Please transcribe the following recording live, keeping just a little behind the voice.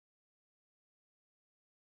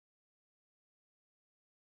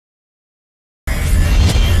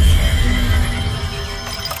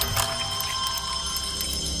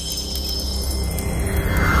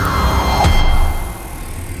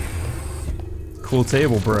Cool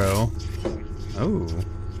table, bro. Oh.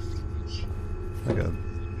 Like a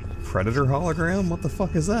Predator hologram? What the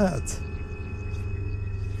fuck is that?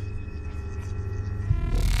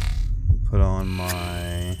 Put on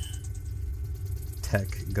my tech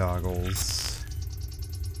goggles.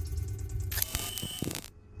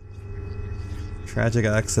 Tragic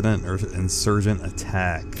accident or insurgent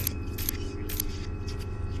attack.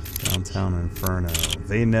 Downtown Inferno.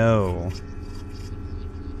 They know.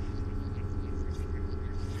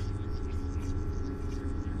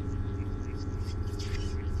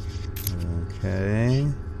 Okay.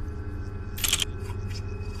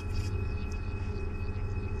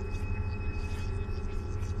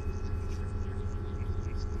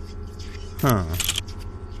 Huh.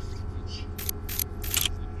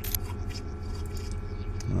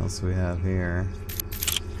 What else do we have here?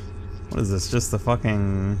 What is this? Just the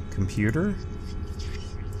fucking computer?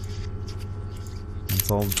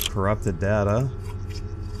 It's all corrupted data.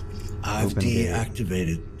 I've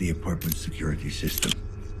deactivated the apartment security system,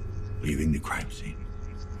 leaving the crime scene.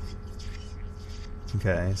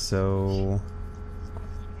 Okay, so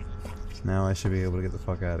now I should be able to get the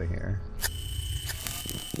fuck out of here.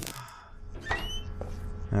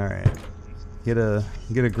 Alright. Get a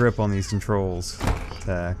grip on these controls.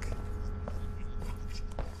 Attack.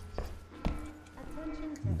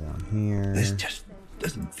 Come down here. This just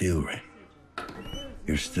doesn't feel right.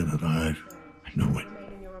 You're still alive. I know it.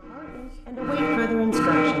 And await further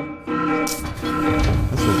instruction. This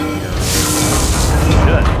will be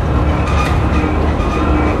good.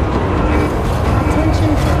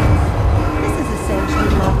 Attention, please. This is a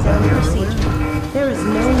sanctioned lockdown procedure. There is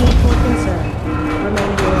no need for concern. Remain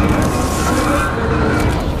in your apartment and await further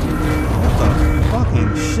instruction. What the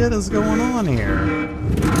fucking shit is going on here?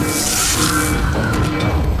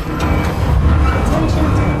 Attention,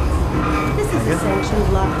 please. This is a sanctioned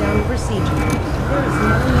lockdown procedure. There is no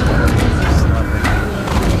need for concern.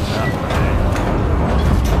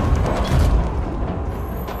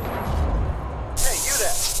 Hey, you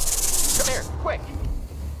there! Come here, quick!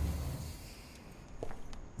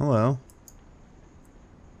 Hello.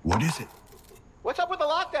 What is it? What's up with the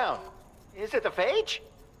lockdown? Is it the phage?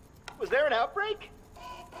 Was there an outbreak?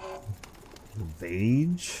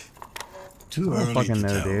 Vage? Too I don't early fucking to know,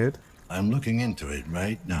 tell. dude. I'm looking into it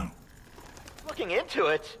right now. Looking into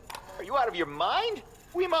it? Are you out of your mind?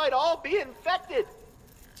 We might all be infected.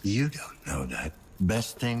 You don't know that.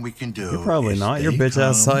 Best thing we can do. You're probably is not. Your stay bitch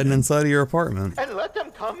ass calm hiding and- inside of your apartment. And let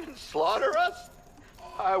them come and slaughter us?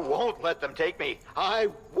 I won't let them take me. I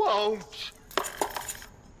won't.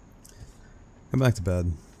 Go back to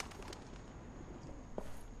bed.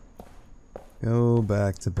 Go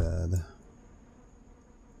back to bed.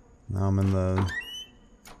 Now I'm in the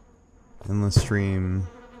endless stream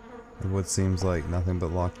of what seems like nothing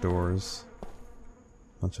but locked doors.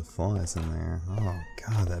 Bunch of flies in there. Oh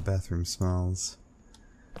god, that bathroom smells.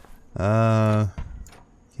 Can't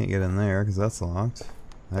get in there because that's locked.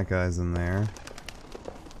 That guy's in there.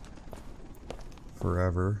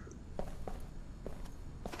 Forever.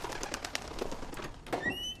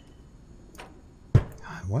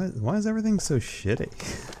 God, why is everything so shitty?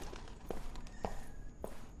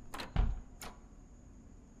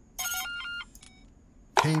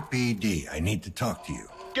 KPD, I need to talk to you.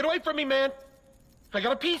 Get away from me, man. I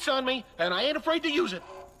got a piece on me, and I ain't afraid to use it.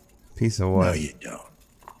 Piece of No, what? you don't.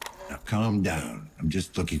 Now calm down. I'm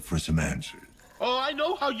just looking for some answers. Oh, I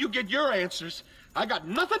know how you get your answers. I got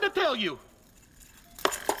nothing to tell you.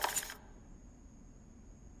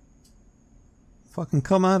 Fucking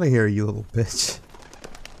come out of here, you little bitch.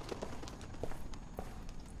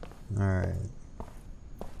 Alright.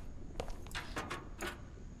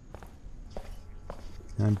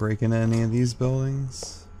 Can I break into any of these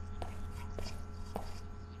buildings?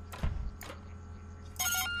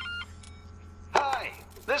 Hi,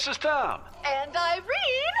 this is Tom. And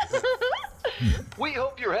Irene! We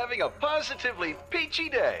hope you're having a positively peachy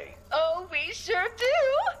day. Oh, we sure do!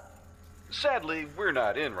 Sadly, we're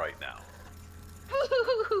not in right now.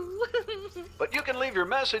 But you can leave your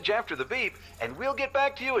message after the beep, and we'll get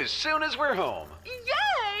back to you as soon as we're home.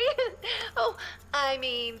 Yay! Oh, I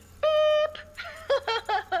mean, beep!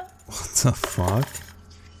 What the fuck?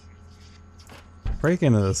 Break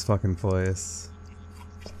into this fucking place.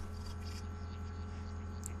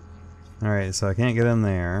 Alright, so I can't get in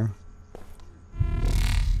there.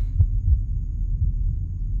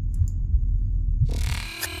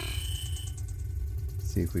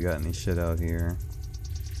 See if we got any shit out here.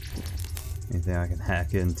 Anything I can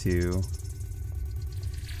hack into.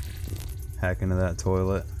 Hack into that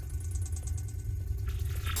toilet.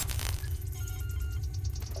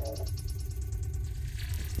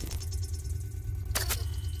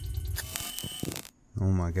 Oh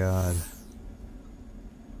my god.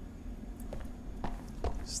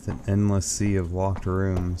 Just an endless sea of locked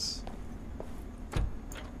rooms.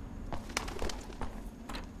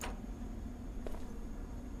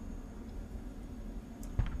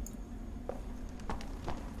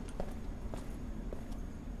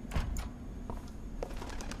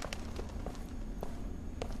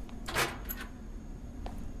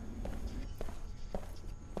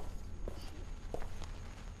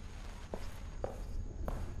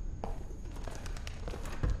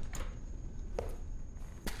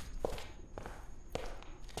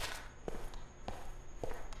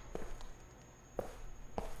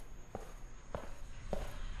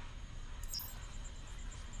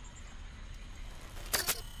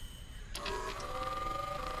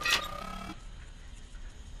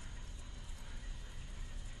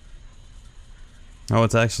 Oh,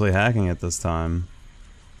 it's actually hacking it this time.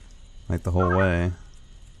 Like the whole way.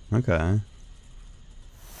 Okay.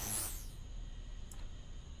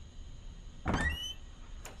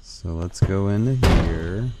 So let's go into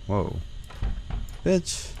here. Whoa.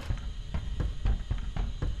 Bitch.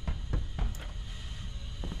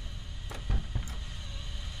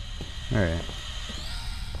 Alright.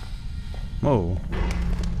 Whoa.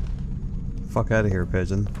 Fuck out of here,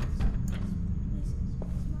 pigeon.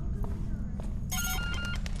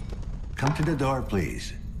 Come to the door,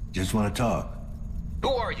 please. Just want to talk. Who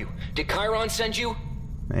are you? Did Chiron send you?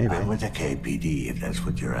 Maybe. I'm with the KPD, if that's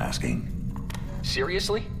what you're asking.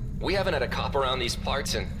 Seriously? We haven't had a cop around these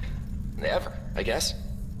parts in... ever, I guess.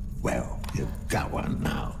 Well, you've got one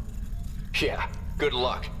now. Yeah, good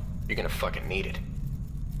luck. You're gonna fucking need it.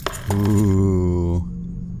 Ooh.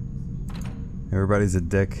 Everybody's a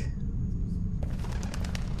dick.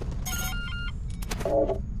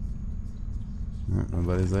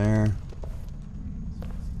 Nobody's there.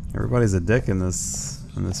 Everybody's a dick in this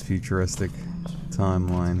futuristic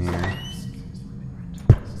timeline here.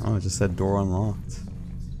 Oh, it just said door unlocked.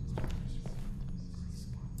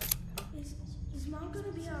 Is Mom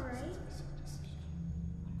gonna be alright?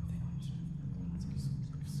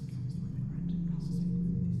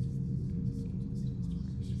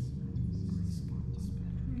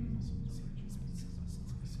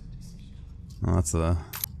 Oh,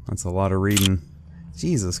 that's a lot of reading.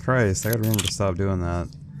 Jesus Christ, I gotta remember to stop doing that.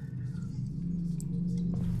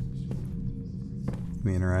 Let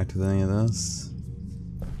me interact with any of this.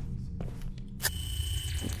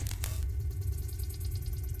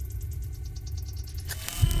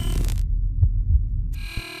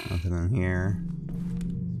 Nothing in here.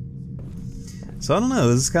 So I don't know,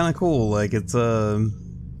 this is kinda cool, like it's a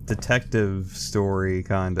detective story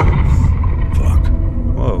kind of. Fuck.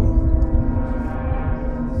 Whoa.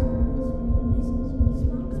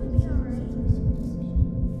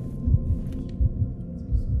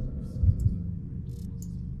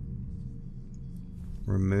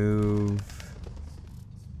 Remove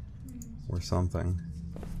or something.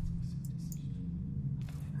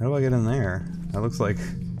 How do I get in there? That looks like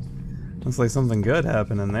something good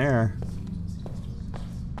happened in there.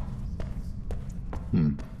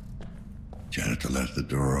 Janitor left the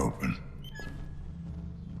door open.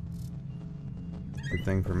 Good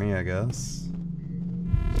thing for me, I guess.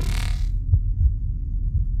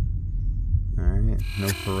 Alright, no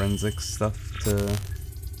forensic stuff to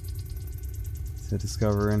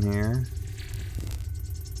discover in here.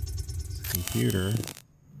 Computer.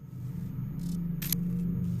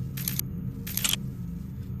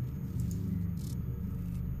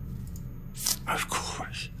 Of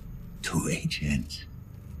course. 2 agents.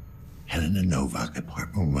 Helena Novak,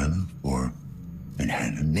 apartment 104, and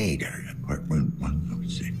Hannah Nader, apartment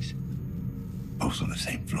 106. Both on the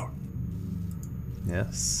same floor.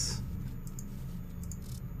 Yes.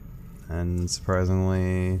 And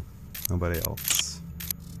surprisingly, nobody else.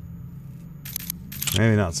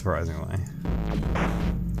 Maybe not surprisingly.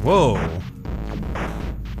 Whoa!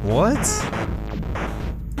 What?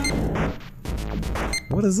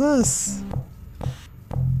 What is this?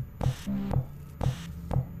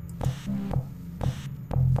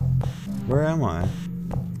 Where am I?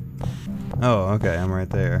 Oh, okay, I'm right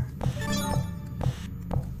there.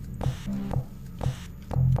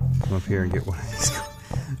 Come up here and get one of these.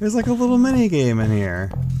 There's like a little mini game in here.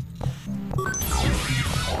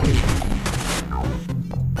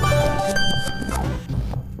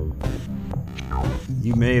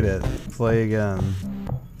 You made it. Play again.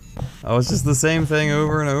 Oh, it's just the same thing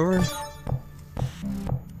over and over?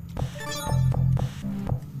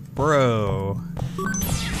 Bro.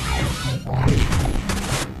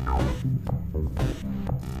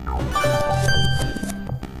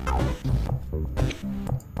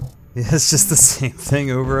 Yeah, it's just the same thing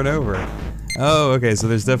over and over. Oh, okay, so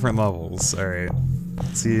there's different levels. Alright.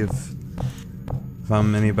 Let's see if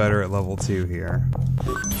I'm any better at level 2 here.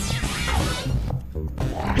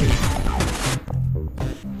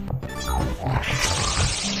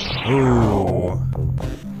 Ooh.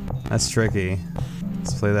 That's tricky.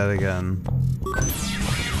 Let's play that again.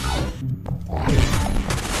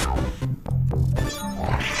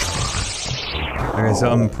 Okay,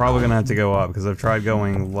 so I'm probably gonna have to go up because I've tried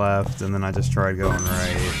going left and then I just tried going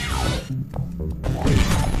right.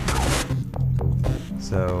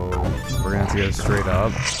 So we're gonna have to go straight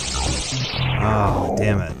up. Oh,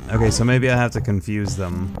 damn it. Okay, so maybe I have to confuse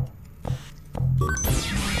them.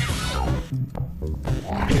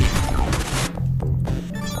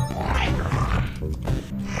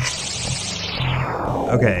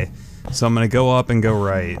 Okay, so I'm gonna go up and go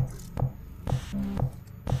right.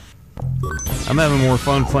 I'm having more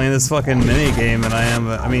fun playing this fucking mini game than I am.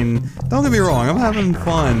 I mean, don't get me wrong, I'm having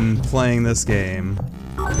fun playing this game.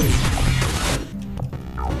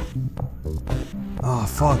 Oh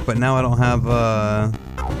fuck, but now I don't have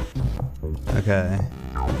okay.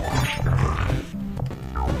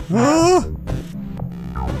 Ah!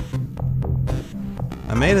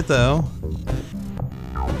 I made it though.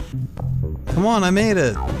 Come on, I made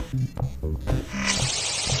it.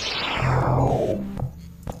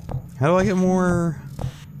 How do I get more?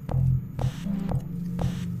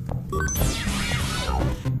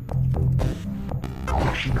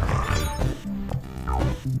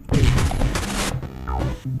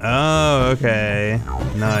 Oh, okay.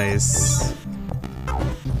 Nice.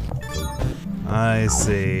 I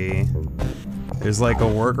see. There's like a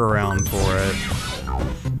workaround for it.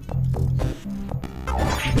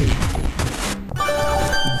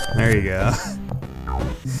 There you go.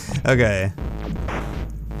 Okay.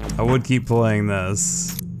 I would keep playing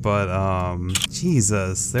this, but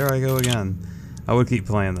Jesus, there I go again. I would keep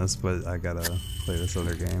playing this, but I gotta play this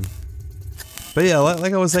other game. But yeah,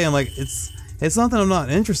 like I was saying, like it's not that I'm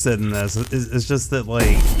not interested in this. It's just that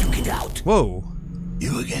like. To get out. Whoa.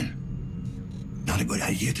 You again? Not a good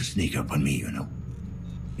idea to sneak up on me, you know.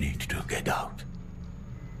 Need to get out.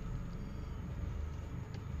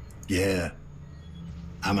 Yeah.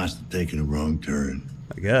 I must have taken a wrong turn.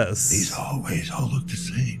 I guess. These hallways all look the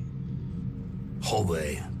same.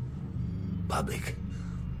 Hallway. Public.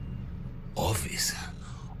 Office.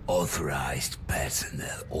 Authorized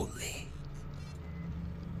personnel only.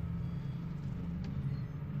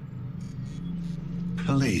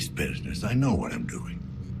 Police business. I know what I'm doing.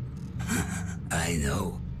 I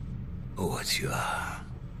know what you are.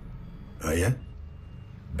 Oh, yeah?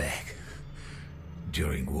 Back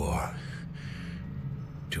during war.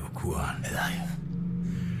 Took one alive.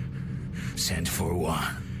 Sent for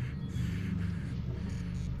one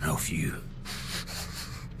of you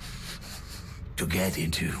to get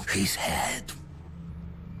into his head.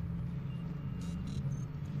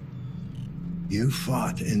 You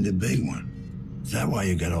fought in the big one. Is that why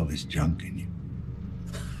you got all this junk in you?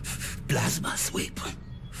 Plasma sweep.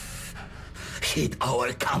 Hit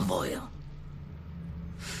our convoy.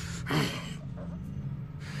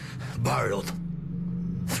 Barreled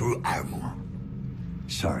through Arma.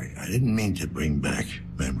 Sorry, I didn't mean to bring back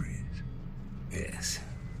memories. Yes.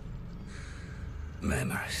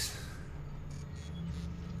 Memories.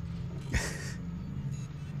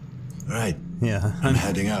 Right. Yeah. I'm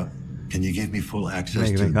heading out. Can you give me full access to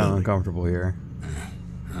Making the me kind of building? uncomfortable here.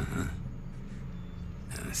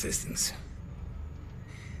 Assistance.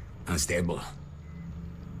 Unstable.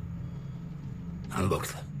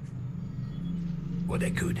 Unlocked. What I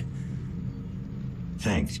could.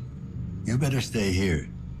 Thanks. You better stay here.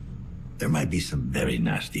 There might be some very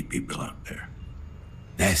nasty people out there.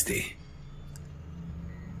 Nasty?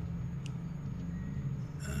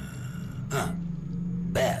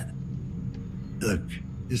 Bad. Look,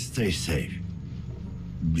 just stay safe.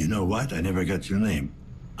 You know what? I never got your name.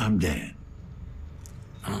 I'm Dan.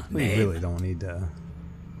 We really don't need to.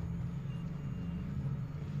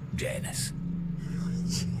 Janus.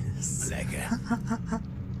 Like a...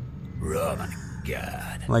 Oh my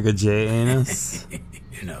God. Like a Janus?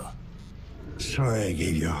 You know. Sorry I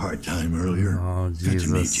gave you a hard time earlier. Oh, Jesus. Good to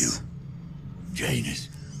meet you. Janus.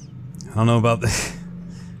 I don't know about the...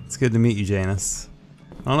 It's good to meet you, Janus.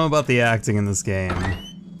 I don't know about the acting in this game.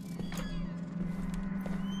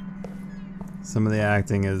 Some of the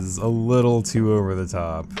acting is a little too over the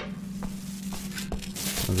top.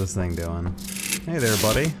 What's this thing doing? Hey there,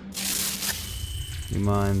 buddy. You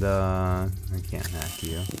mind, I can't hack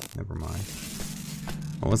you. Never mind.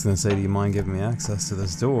 I was gonna say, do you mind giving me access to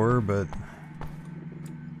this door, but...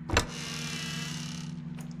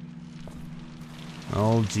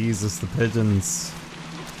 Oh, Jesus, the pigeons.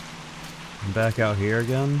 I'm back out here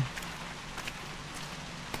again.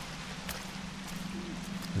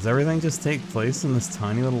 Does everything just take place in this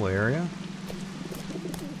tiny little area?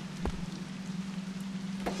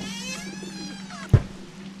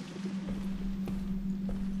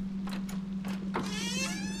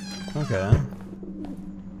 Okay.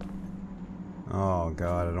 Oh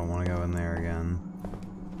god, I don't want to go in there again.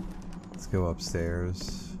 Let's go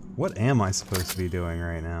upstairs. What am I supposed to be doing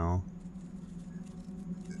right now?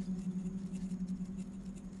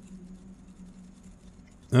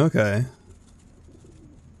 Okay.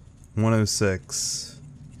 106.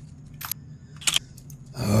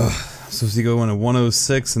 I'm supposed to go into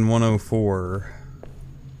 106 and 104.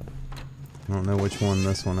 I don't know which one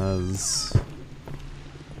this one is.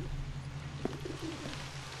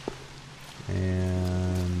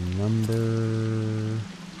 And number...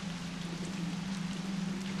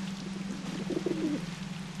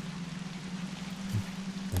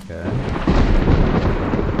 Okay.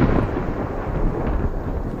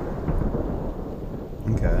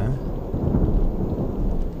 Okay.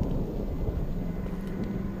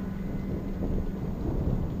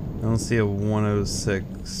 I don't see a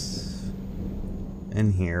 106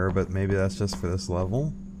 in here, but maybe that's just for this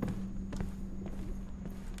level.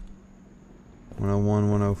 101,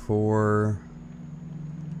 104,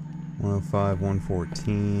 105,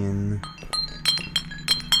 114.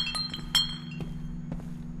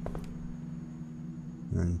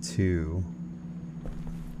 And 2.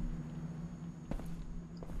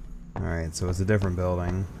 Alright, so it's a different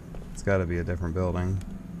building. It's gotta be a different building.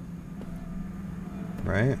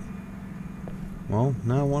 Right? Well,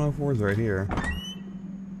 no, 104 is right here.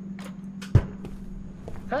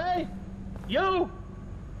 Hey! You!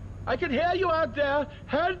 I can hear you out there.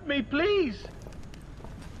 Help me, please.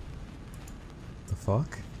 The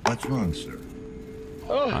fuck? What's wrong, sir?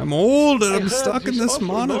 Oh, I'm old and I I'm heard stuck in this awful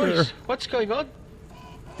monitor. noise. What's going on?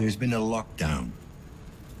 There's been a lockdown.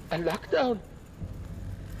 A lockdown?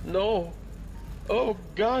 No. Oh,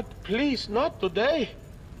 God, please, not today.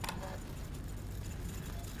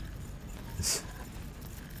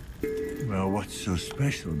 Well, what's so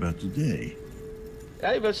special about today?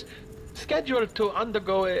 I was scheduled to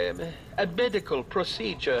undergo a medical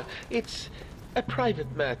procedure. It's a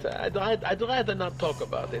private matter. I'd rather not talk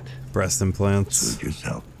about it. Breast implants. Suit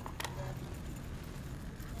yourself.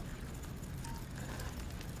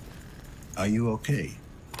 Are you okay?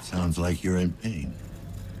 Sounds like you're in pain.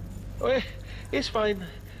 Oh, it's fine.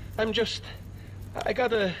 I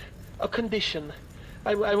got a condition.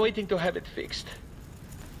 I'm waiting to have it fixed.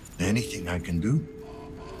 Anything I can do?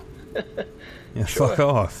 Yeah, Sure. fuck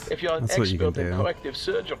off. If you're an That's what you can expert in do. corrective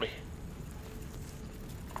surgery.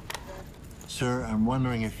 Sir, I'm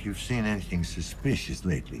wondering if you've seen anything suspicious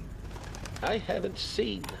lately. I haven't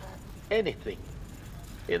seen anything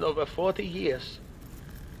in over 40 years.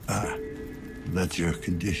 Ah, that's your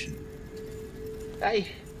condition. I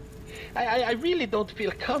really don't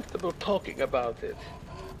feel comfortable talking about it.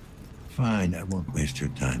 Fine, I won't waste your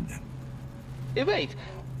time then. Wait,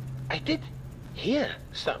 I did hear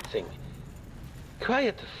something.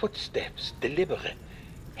 Quiet footsteps, deliberate,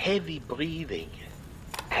 heavy breathing,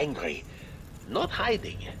 angry, not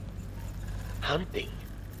hiding, hunting.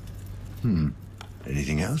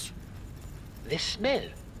 Anything else? The smell,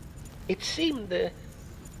 it seemed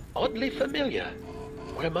oddly familiar.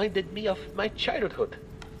 Reminded me of my childhood.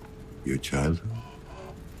 Your childhood?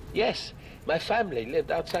 Yes, my family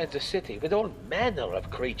lived outside the city with all manner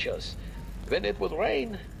of creatures. When it would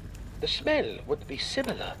rain, the smell would be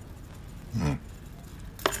similar.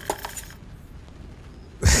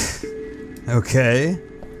 Okay.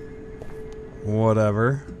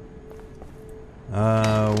 Whatever.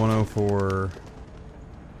 104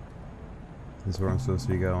 is where I'm supposed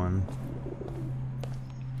to be going.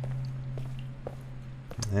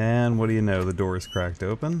 And what do you know? The door is cracked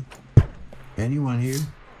open. Anyone here?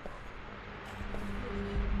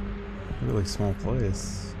 Really small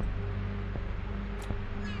place.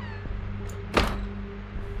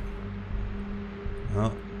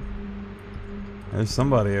 Oh. There's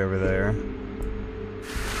somebody over there.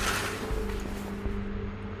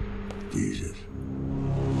 Jesus.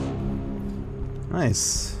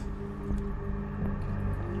 Nice.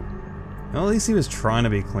 Well, at least he was trying to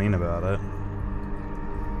be clean about it.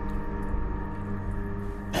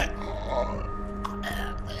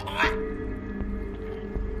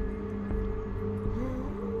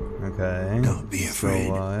 Okay. Don't be still afraid.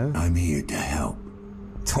 alive. I'm here to help.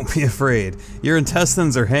 Don't be afraid. Your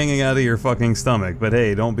intestines are hanging out of your fucking stomach, but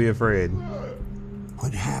hey, don't be afraid.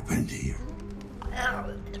 What happened here?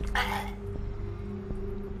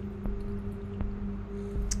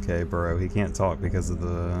 Okay, bro, he can't talk because of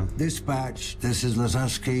the... Dispatch, this is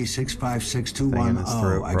Lazuski Thing in his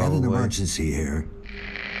throat, 656-210. I got an probably. emergency here.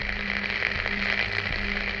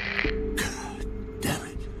 God damn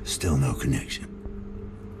it. Still no connection.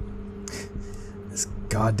 This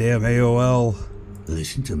goddamn AOL.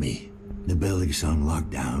 Listen to me. The building's on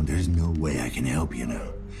lockdown. There's no way I can help you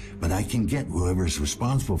now. But I can get whoever's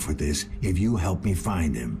responsible for this if you help me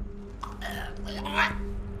find him.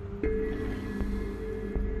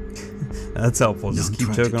 That's helpful. Just Don't keep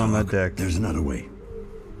try to choking on that talk. dick. There's another way.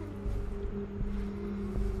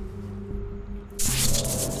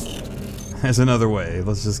 There's another way.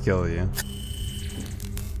 Let's just kill you.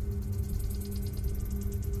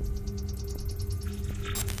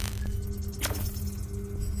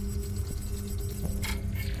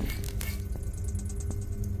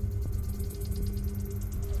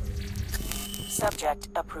 Subject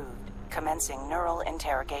approved. Commencing neural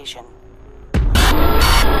interrogation.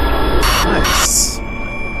 Nice.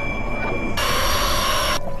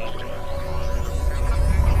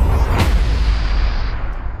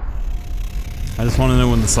 I just want to know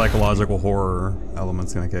when the psychological horror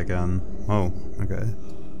element's gonna kick in. Oh, okay.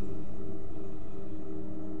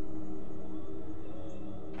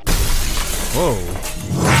 Whoa.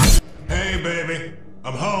 Hey, baby.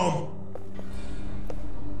 I'm home.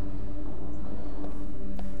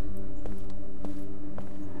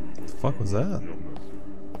 What the fuck was that?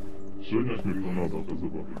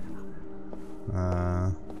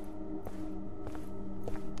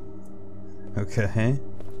 Okay.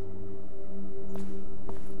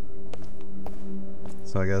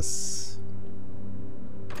 So I guess...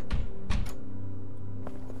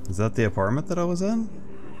 Is that the apartment that I was in?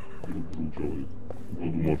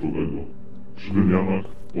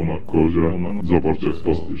 Ponad kozia, zawarcia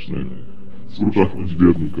spastycznej. Skruczach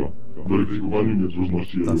dźwiernika. Weryfikowanie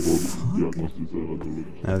niezłożności dowodu w diagnostyce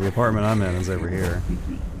radiologicznej. The apartment I'm in is over here.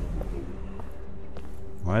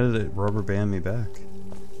 Why did it rubber band me back?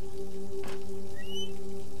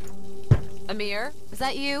 Amir, is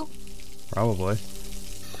that you? Probably.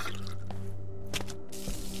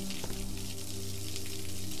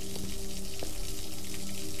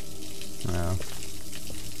 Oh.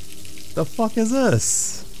 The fuck is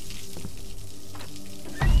this?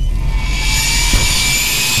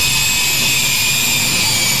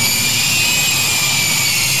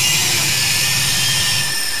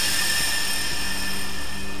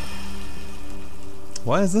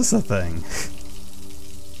 Why is this a thing?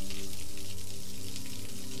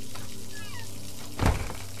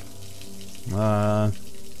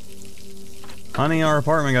 Honey, our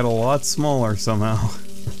apartment got a lot smaller somehow.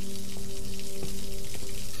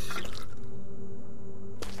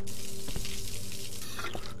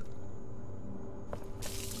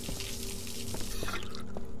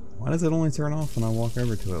 Why does it only turn off when I walk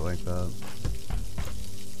over to it like that?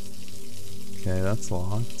 Okay, that's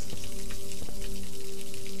locked.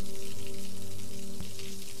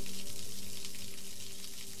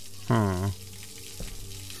 Huh.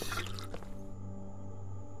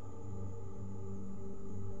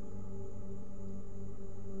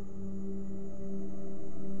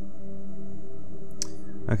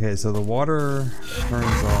 Okay, so the water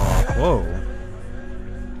turns off. Whoa.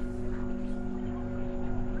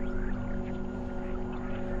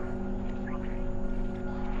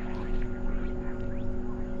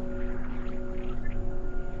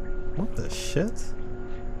 What the shit?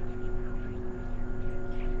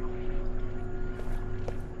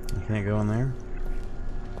 I can't go in there.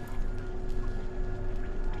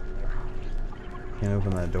 Can't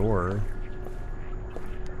open that door.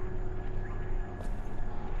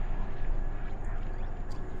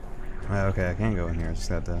 Oh, okay, I can't go in here. I just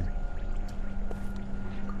got to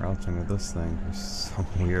crouch into this thing for some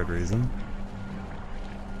weird reason.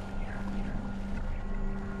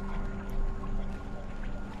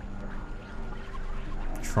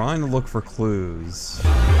 Trying to look for clues.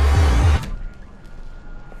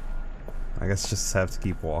 I guess just have to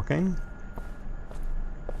keep walking.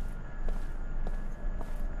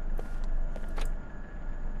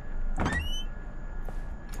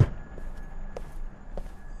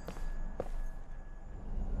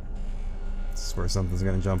 This is where something's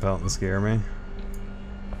gonna jump out and scare me.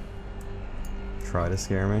 Try to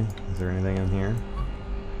scare me. Is there anything in here?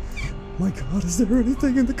 Oh my god, is there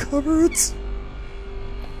anything in the cupboards?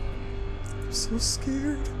 I'm so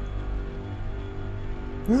scared.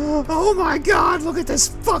 Oh my god, look at this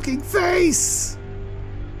fucking face!